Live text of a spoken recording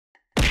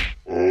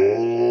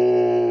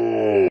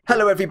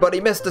Hello everybody,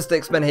 Mr.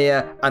 Sticksman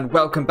here, and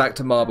welcome back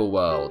to Marble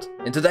World.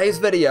 In today's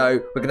video,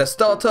 we're going to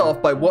start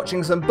off by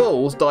watching some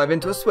bulls dive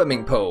into a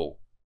swimming pool.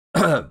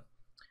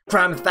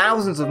 Cram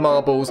thousands of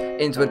marbles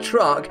into a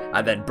truck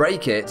and then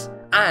break it,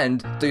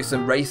 and do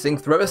some racing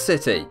through a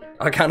city.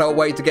 I cannot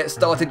wait to get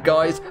started,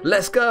 guys.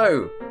 Let's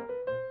go!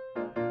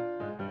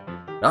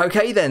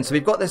 Okay then, so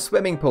we've got this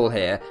swimming pool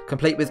here,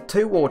 complete with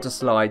 2 water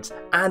slides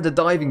and a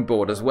diving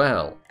board as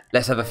well.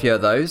 Let's have a few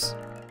of those.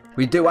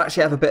 We do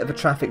actually have a bit of a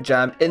traffic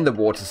jam in the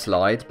water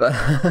slide, but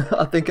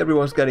I think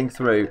everyone's getting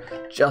through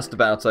just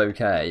about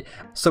okay.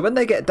 So when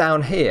they get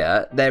down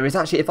here, there is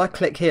actually, if I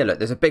click here, look,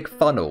 there's a big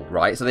funnel,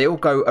 right? So they all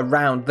go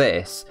around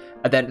this,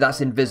 and then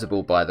that's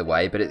invisible, by the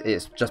way, but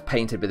it's just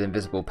painted with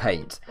invisible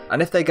paint.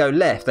 And if they go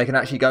left, they can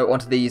actually go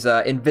onto these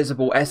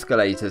invisible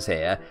escalators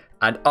here,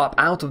 and up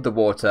out of the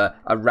water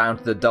around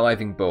the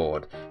diving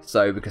board.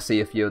 So we can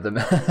see a few of them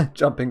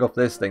jumping off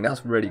this thing.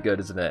 That's really good,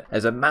 isn't it?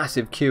 There's a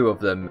massive queue of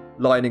them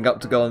lining up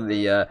to go on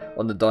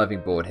the diving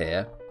board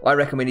here. I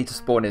reckon we need to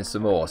spawn in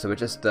some more, so we'll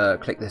just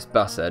click this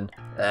button.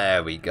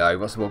 There we go.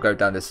 We'll go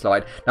down this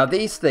slide. Now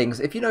these things,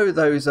 if you know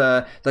those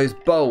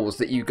bowls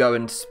that you go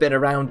and spin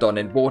around on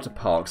in water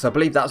parks, I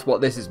believe that's what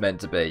this is meant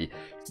to be.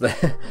 So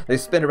they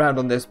spin around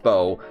on this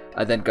bowl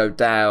and then go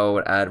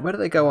down, and where do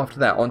they go after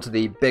that? Onto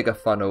the bigger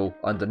funnel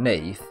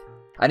underneath.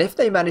 And if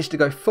they manage to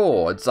go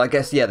forwards, I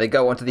guess, yeah, they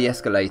go onto the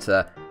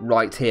escalator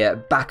right here,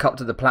 back up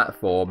to the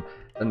platform,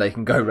 and they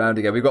can go round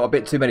again. We've got a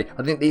bit too many.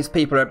 I think these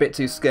people are a bit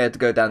too scared to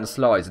go down the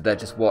slides, and they're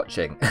just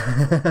watching.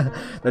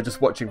 They're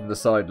just watching from the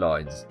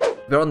sidelines.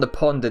 We're on the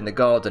pond in the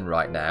garden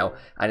right now,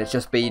 and it's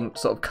just been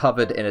sort of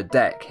covered in a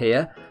deck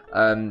here.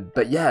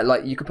 But yeah,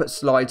 like you could put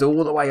slides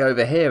all the way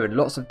over here and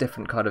lots of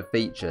different kind of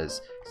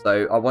features.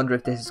 So I wonder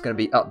if this is going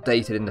to be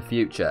updated in the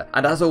future.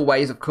 And as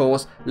always, of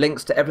course,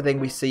 links to everything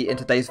we see in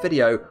today's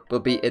video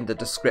will be in the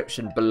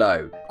description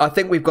below. I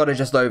think we've got to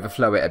just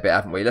overflow it a bit,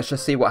 haven't we? Let's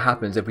just see what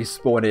happens if we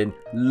spawn in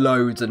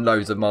loads and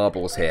loads of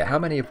marbles here. How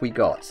many have we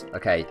got?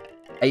 Okay,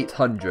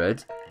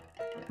 800,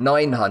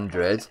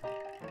 900...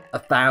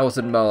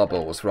 1,000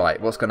 marbles.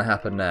 Right, what's going to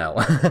happen now?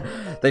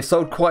 They've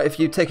sold quite a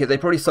few tickets. They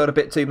probably sold a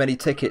bit too many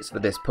tickets for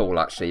this pool,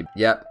 actually.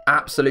 Yep,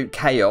 absolute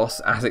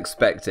chaos, as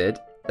expected.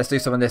 Let's do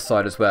some on this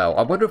side as well.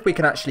 I wonder if we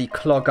can actually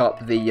clog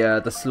up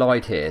the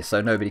slide here so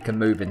nobody can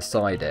move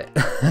inside it.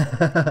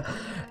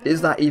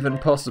 Is that even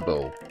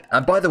possible?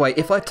 And by the way,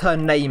 if I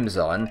turn names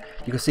on,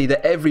 you can see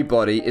that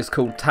everybody is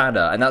called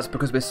Tanner, and that's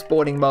because we're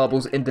spawning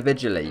marbles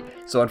individually.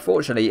 So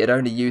unfortunately, it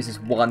only uses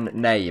one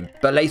name.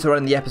 But later on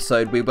in the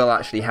episode, we will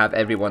actually have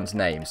everyone's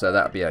name, so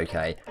that'll be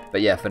okay.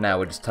 But yeah, for now,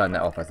 we'll just turn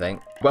that off, I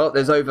think. Well,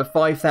 there's over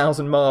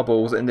 5,000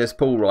 marbles in this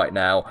pool right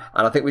now,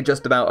 and I think we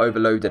just about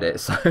overloaded it.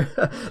 So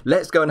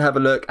let's go and have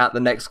a look at the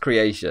next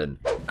creation.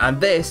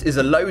 And this is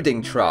a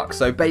loading truck.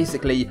 So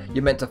basically,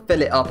 you're meant to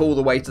fill it up all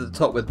the way to the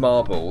top with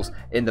marbles.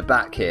 In the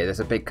back here,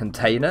 there's a big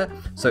container.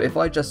 So if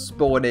I just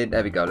spawn in,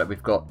 there we go, look,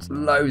 we've got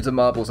loads of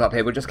marbles up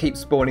here. We'll just keep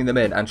spawning them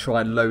in and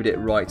try and load it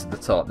right to the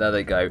top. There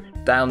they go,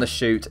 down the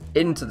chute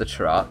into the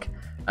truck.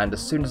 And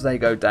as soon as they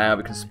go down,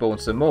 we can spawn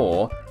some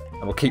more.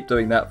 And we'll keep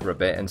doing that for a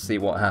bit and see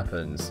what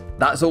happens.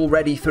 That's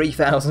already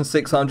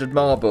 3,600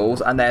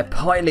 marbles, and they're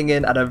piling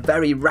in at a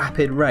very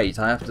rapid rate,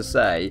 I have to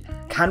say.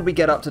 Can we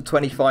get up to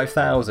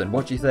 25,000?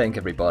 What do you think,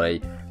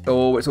 everybody?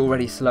 Oh, it's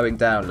already slowing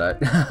down, look.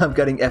 I'm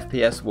getting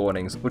FPS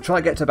warnings. We'll try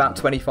and get to about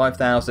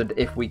 25,000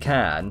 if we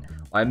can.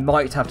 I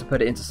might have to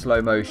put it into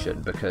slow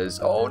motion because,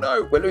 oh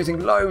no, we're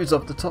losing loads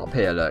off the top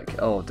here, look.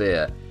 Oh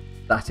dear,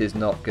 that is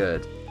not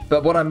good.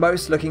 But what I'm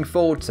most looking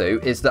forward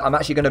to is that I'm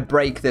actually going to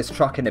break this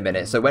truck in a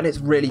minute. So when it's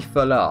really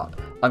full up,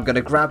 I'm going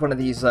to grab one of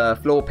these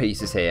floor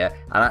pieces here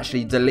and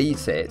actually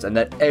delete it. And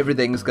then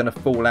everything's going to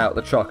fall out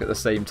the truck at the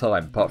same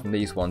time, apart from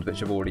these ones,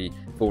 which have already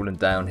fallen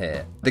down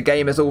here. The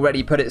game has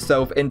already put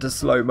itself into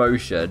slow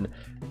motion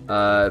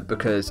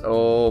because,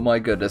 oh my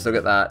goodness, look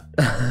at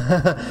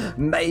that.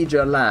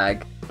 Major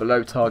lag.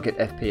 Below target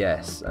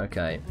FPS.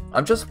 Okay.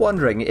 I'm just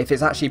wondering if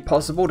it's actually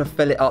possible to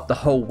fill it up the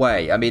whole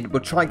way. I mean, we'll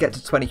try and get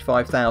to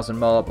 25,000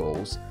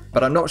 marbles,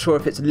 but I'm not sure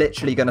if it's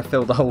literally going to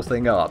fill the whole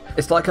thing up.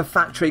 It's like a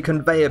factory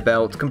conveyor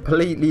belt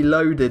completely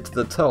loaded to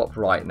the top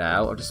right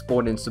now. I've just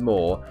spawned in some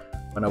more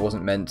when I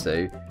wasn't meant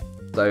to.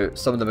 So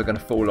some of them are going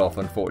to fall off,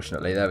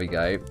 unfortunately. There we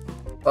go.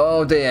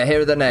 Oh dear, here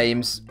are the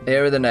names.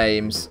 Here are the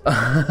names.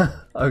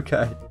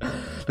 Okay.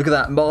 Look at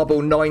that.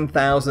 Marble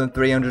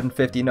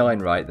 9,359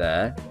 right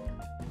there.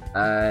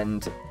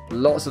 And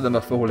lots of them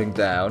are falling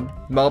down.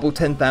 Marble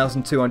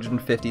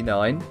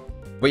 10,259.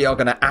 We are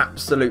going to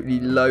absolutely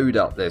load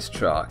up this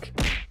truck.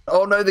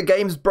 Oh no, the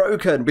game's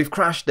broken. We've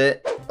crashed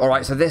it.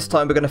 Alright, so this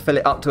time we're going to fill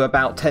it up to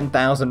about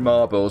 10,000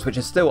 marbles, which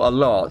is still a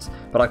lot,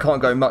 but I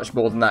can't go much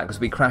more than that because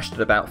we crashed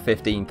at about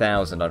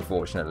 15,000,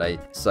 unfortunately.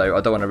 So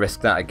I don't want to risk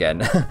that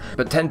again.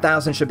 But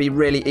 10,000 should be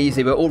really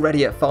easy. We're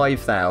already at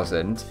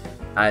 5,000,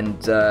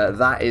 and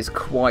that is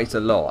quite a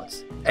lot.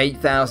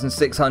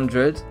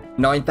 8,600.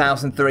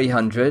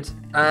 9,300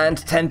 and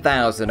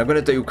 10,000. I'm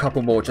going to do a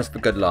couple more just for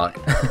good luck.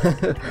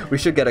 We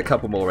should get a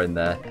couple more in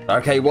there.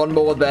 Okay, one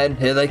more then.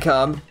 Here they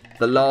come.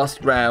 the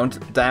last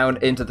round down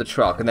into the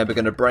truck, and then we're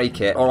going to break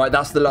it. All right,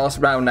 that's the last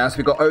round now. So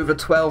we've got over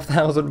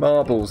 12,000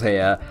 marbles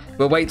here.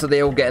 We'll wait till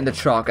they all get in the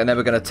truck, and then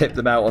we're going to tip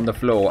them out on the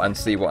floor and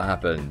see what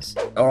happens.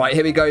 All right,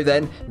 here we go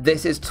then.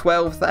 This is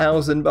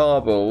 12,000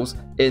 marbles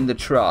in the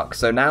truck.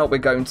 So now we're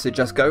going to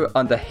just go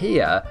under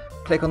here,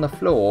 click on the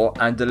floor,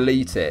 and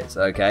delete it,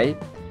 okay?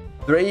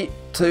 3,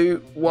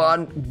 2,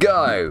 1,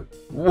 go!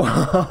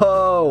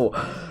 Whoa!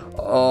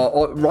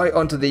 Oh, right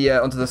onto the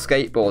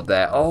skateboard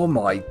there. Oh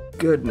my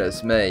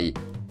goodness me.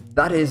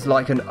 That is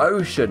like an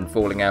ocean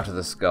falling out of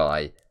the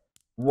sky.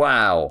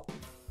 Wow.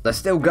 They're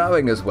still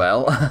going as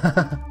well.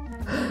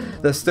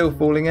 They're still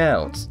falling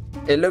out.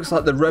 It looks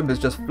like the room is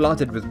just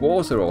flooded with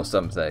water or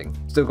something.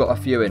 Still got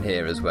a few in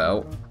here as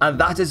well. And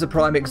that is a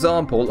prime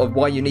example of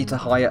why you need to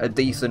hire a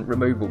decent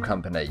removal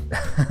company.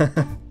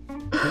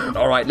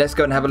 Alright, let's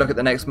go and have a look at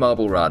the next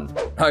marble run.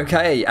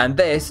 Okay, and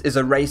this is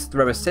a race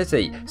through a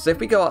city. So if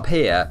we go up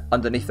here,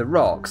 underneath the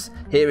rocks,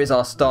 here is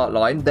our start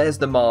line. There's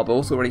the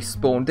marbles already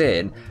spawned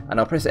in. And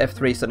I'll press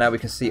F3 so now we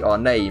can see our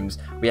names.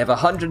 We have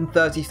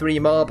 133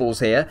 marbles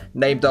here,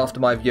 named after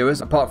my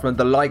viewers, apart from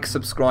the like,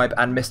 subscribe,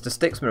 and Mr.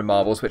 Sticksman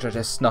marbles, which I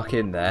just snuck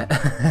in there.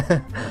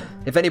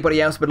 If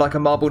anybody else would like a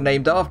marble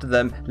named after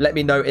them, let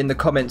me know in the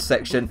comments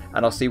section,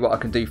 and I'll see what I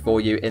can do for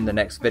you in the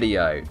next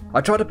video.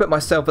 I tried to put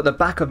myself at the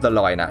back of the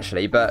line,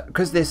 actually, but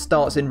because this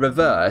starts in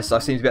reverse, I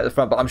seem to be at the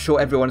front, but I'm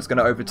sure everyone is going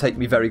to overtake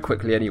me very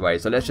quickly anyway,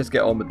 so let's just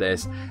get on with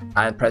this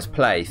and press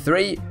play.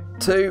 3,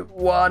 2,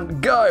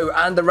 1, go!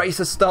 And the race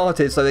has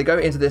started, so they go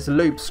into this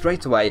loop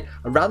straight away.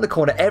 Around the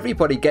corner,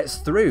 everybody gets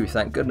through,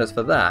 thank goodness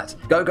for that.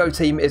 Go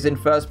team is in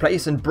first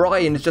place, and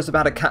Brian is just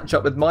about to catch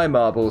up with my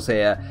marbles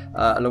here,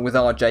 along with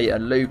RJ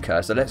and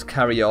Luca, so let's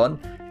carry on.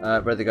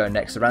 Where are they going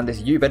next? Around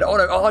this U-bend. Oh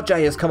no,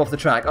 RJ has come off the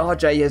track.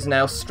 RJ is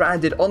now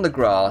stranded on the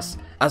grass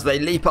as they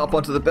leap up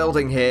onto the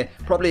building here,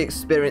 probably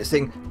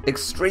experiencing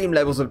extreme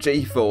levels of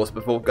G-force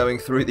before going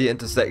through the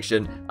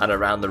intersection and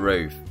around the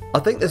roof. I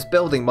think this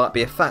building might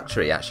be a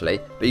factory actually,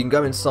 but you can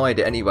go inside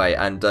it anyway,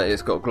 and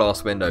it's got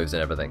glass windows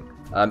and everything.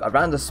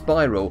 Around the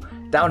spiral,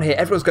 down here,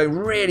 everyone's going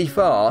really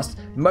fast.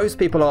 Most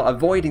people are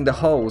avoiding the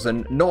holes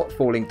and not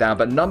falling down,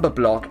 but Number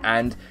Block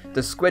and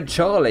the Squid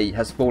Charlie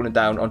has fallen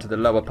down onto the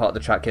lower part of the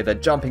track here. They're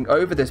jumping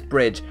over this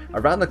bridge,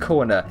 around the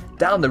corner,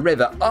 down the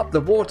river, up the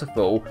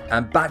waterfall,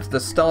 and back to the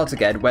start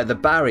again, where the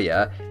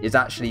barrier is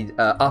actually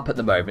up at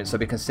the moment, so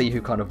we can see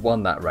who kind of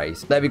won that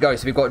race. There we go.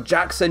 So we've got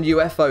Jackson,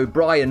 UFO,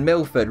 Brian,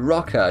 Milford,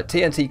 Rocker,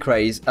 TNT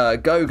Craze,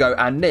 Go-Go,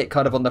 and Nick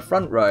kind of on the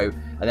front row,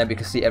 and then we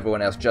can see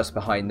everyone else just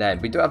behind them.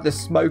 We do have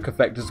this smoke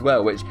effect as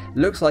well, which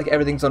looks like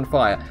everything's on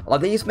fire. Are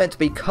these meant to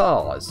be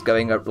cars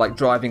going, like,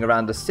 driving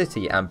around the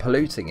city and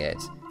polluting it?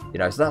 You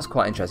know, so that's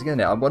quite interesting,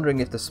 isn't it? I'm wondering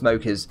if the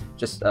smoke is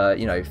just,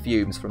 you know,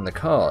 fumes from the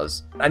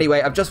cars.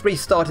 Anyway, I've just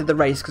restarted the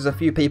race because a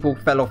few people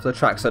fell off the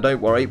track, so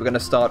don't worry. We're going to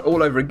start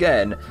all over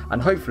again,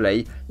 and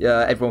hopefully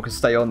everyone can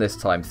stay on this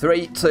time.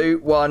 3,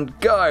 2, 1,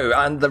 go!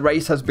 And the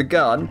race has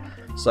begun.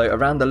 So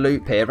around the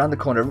loop here, around the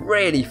corner,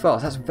 really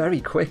fast. That's very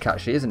quick,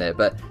 actually, isn't it?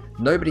 But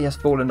nobody has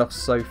fallen off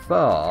so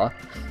far.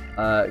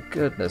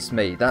 Goodness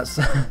me, that's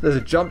there's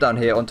a jump down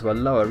here onto a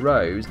lower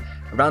road.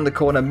 Around the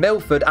corner,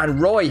 Milford and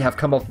Roy have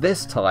come off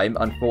this time,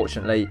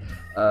 unfortunately.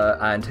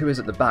 And who is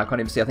at the back? I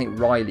can't even see. I think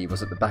Riley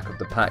was at the back of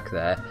the pack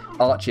there.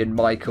 Archie and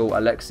Michael,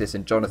 Alexis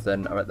and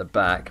Jonathan are at the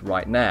back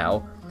right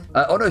now.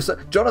 Oh no, so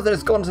Jonathan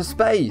has gone to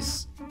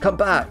space. Come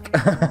back.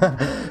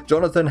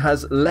 Jonathan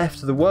has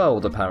left the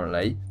world,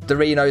 apparently.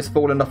 Dorino's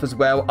fallen off as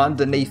well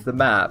underneath the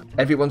map.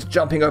 Everyone's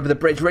jumping over the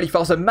bridge really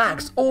fast, and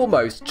Max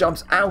almost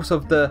jumps out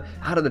of the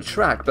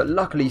track, but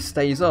luckily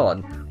stays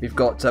on. We've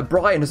got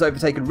Brian has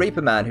overtaken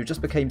Reaper Man, who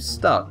just became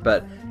stuck,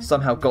 but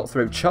somehow got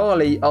through.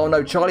 Charlie, oh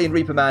no, Charlie and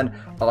Reaper Man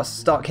are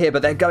stuck here,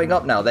 but they're going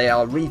up now. They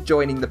are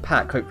rejoining the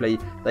pack. Hopefully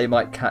they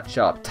might catch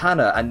up.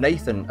 Tanner and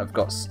Nathan have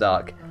got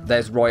stuck.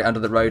 There's Roy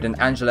under the road, and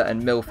Angela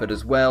and Milford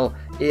as well.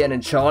 Ian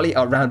and Charlie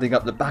are rounding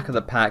up the back of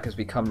the pack as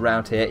we come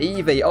round here.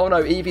 Evie, oh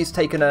no, Evie's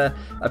taken a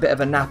bit of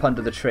a nap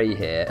under the tree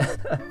here.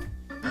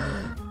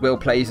 Will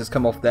Plays has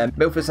come off there.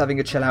 Milford's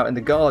having a chill out in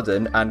the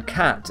garden, and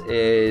Kat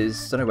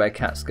is... don't know where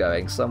Kat's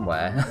going,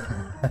 somewhere.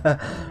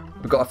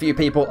 We've got a few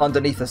people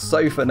underneath the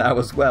sofa now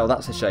as well.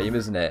 That's a shame,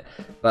 isn't it?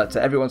 But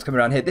everyone's coming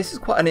around here. This is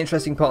quite an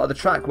interesting part of the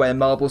track where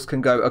marbles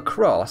can go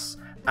across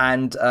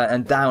and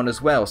down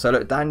as well. So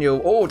look,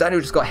 Daniel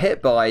just got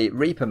hit by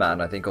Reaper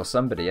Man, I think, or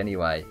somebody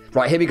anyway.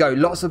 Right, here we go.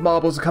 Lots of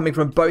marbles are coming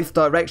from both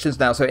directions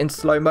now, so in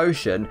slow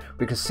motion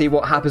we can see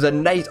what happens.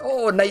 And Nate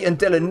and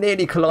Dylan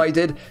nearly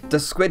collided. The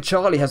Squid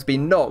Charlie has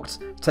been knocked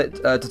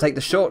to take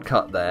the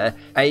shortcut there.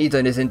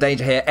 Aiden is in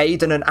danger here.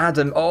 Aiden and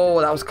Adam, oh,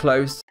 that was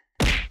close.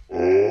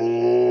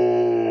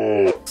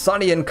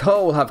 Sonny and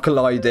Cole have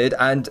collided,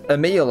 and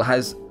Emil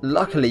has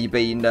luckily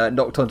been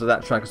knocked onto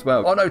that track as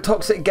well. Oh no,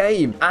 Toxic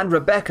Game and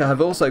Rebecca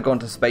have also gone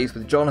to space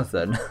with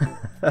Jonathan.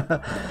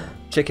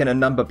 Chicken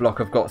and Number Block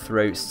have got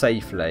through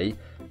safely,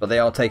 but they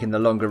are taking the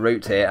longer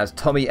route here as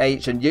Tommy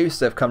H and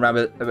Yusuf come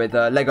around with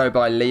Lego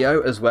by Leo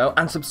as well.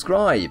 And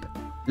subscribe.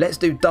 Let's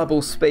do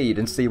double speed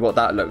and see what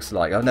that looks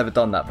like. I've never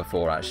done that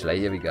before, actually.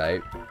 Here we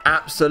go.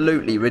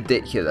 Absolutely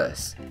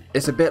ridiculous.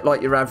 It's a bit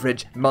like your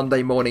average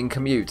Monday morning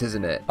commute,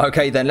 isn't it?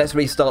 Okay, then let's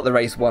restart the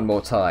race one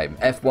more time.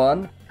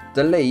 F1,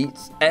 delete,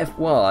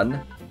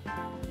 F1,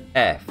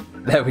 F.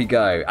 There we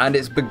go. And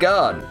it's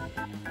begun.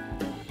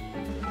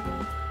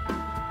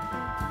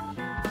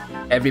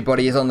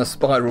 Everybody is on the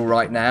spiral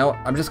right now.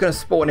 I'm just going to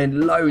spawn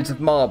in loads of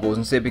marbles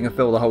and see if we can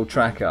fill the whole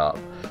track up.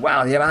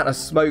 Wow, the amount of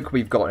smoke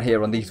we've got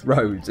here on these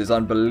roads is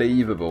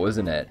unbelievable,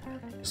 isn't it?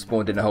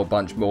 Spawned in a whole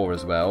bunch more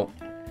as well.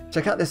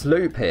 Check out this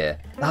loop here.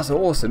 That's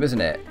awesome,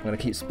 isn't it? I'm going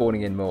to keep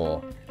spawning in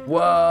more.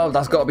 Whoa,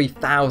 that's got to be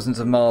thousands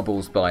of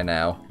marbles by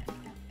now.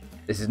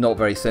 This is not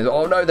very soon.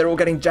 Oh no, they're all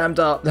getting jammed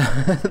up.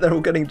 They're all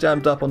getting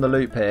jammed up on the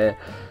loop here.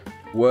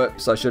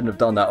 Whoops, I shouldn't have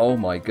done that. Oh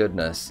my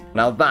goodness.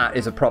 Now that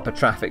is a proper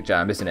traffic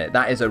jam, isn't it?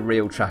 That is a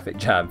real traffic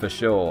jam for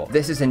sure.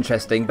 This is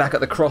interesting. Back at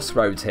the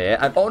crossroads here.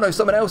 And oh no,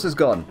 someone else has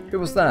gone.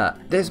 Who was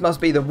that? This must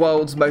be the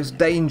world's most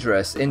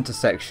dangerous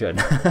intersection.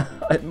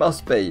 It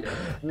must be.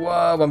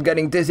 Whoa, I'm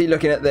getting dizzy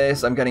looking at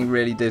this. I'm getting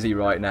really dizzy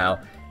right now.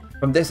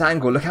 From this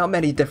angle, look how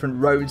many different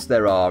roads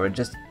there are. And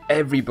just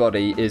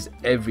everybody is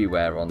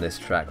everywhere on this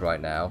track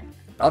right now.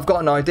 I've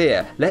got an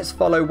idea. Let's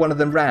follow one of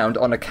them round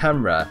on a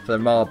camera for the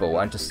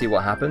marble and just see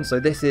what happens. So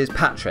this is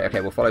Patrick. Okay,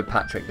 we'll follow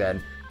Patrick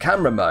then.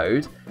 Camera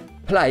mode,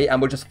 play,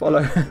 and we'll just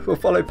follow. We'll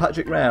follow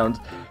Patrick round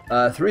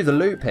through the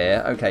loop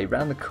here. Okay,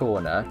 round the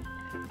corner,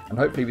 and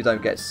hopefully we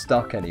don't get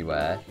stuck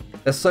anywhere.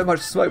 There's so much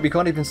smoke we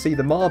can't even see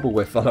the marble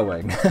we're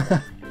following.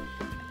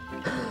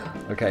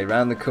 Okay,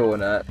 round the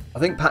corner. I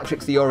think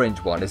Patrick's the orange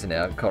one, isn't it?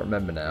 I can't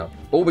remember now.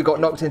 Oh, we got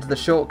knocked into the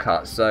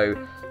shortcut,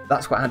 so.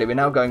 That's quite handy. We're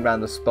now going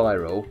around the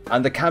spiral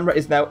and the camera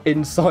is now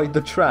inside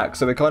the track.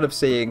 So we're kind of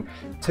seeing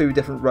two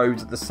different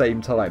roads at the same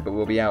time, but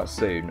we'll be out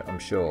soon, I'm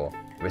sure.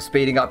 We're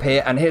speeding up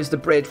here and here's the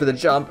bridge with a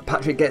jump.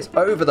 Patrick gets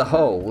over the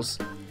holes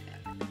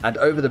and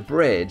over the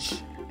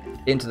bridge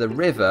into the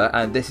river.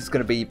 And this is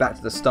going to be back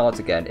to the start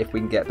again if we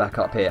can get back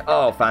up here.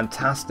 Oh,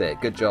 fantastic.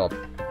 Good job.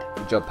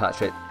 Good job,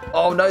 Patrick.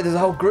 Oh no, there's a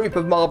whole group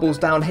of marbles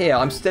down here.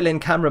 I'm still in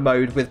camera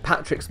mode with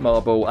Patrick's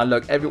marble and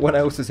look, everyone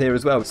else is here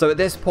as well. So at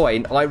this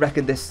point, I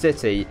reckon this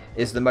city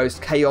is the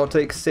most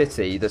chaotic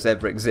city that's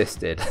ever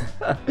existed.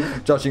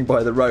 Judging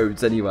by the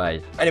roads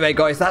anyway. Anyway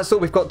guys, that's all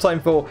we've got time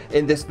for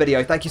in this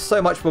video. Thank you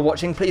so much for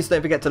watching. Please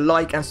don't forget to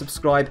like and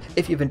subscribe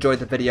if you've enjoyed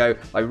the video.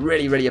 I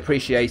really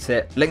appreciate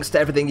it. Links to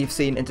everything you've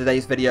seen in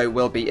today's video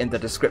will be in the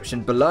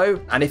description below.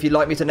 And if you'd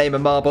like me to name a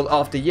marble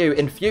after you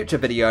in future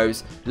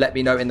videos, let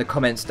me know in the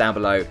comments down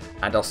below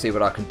and I'll see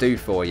what I can do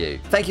for you.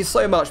 Thank you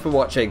so much for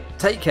watching.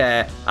 Take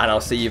care and I'll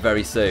see you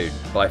very soon.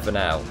 Bye for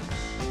now.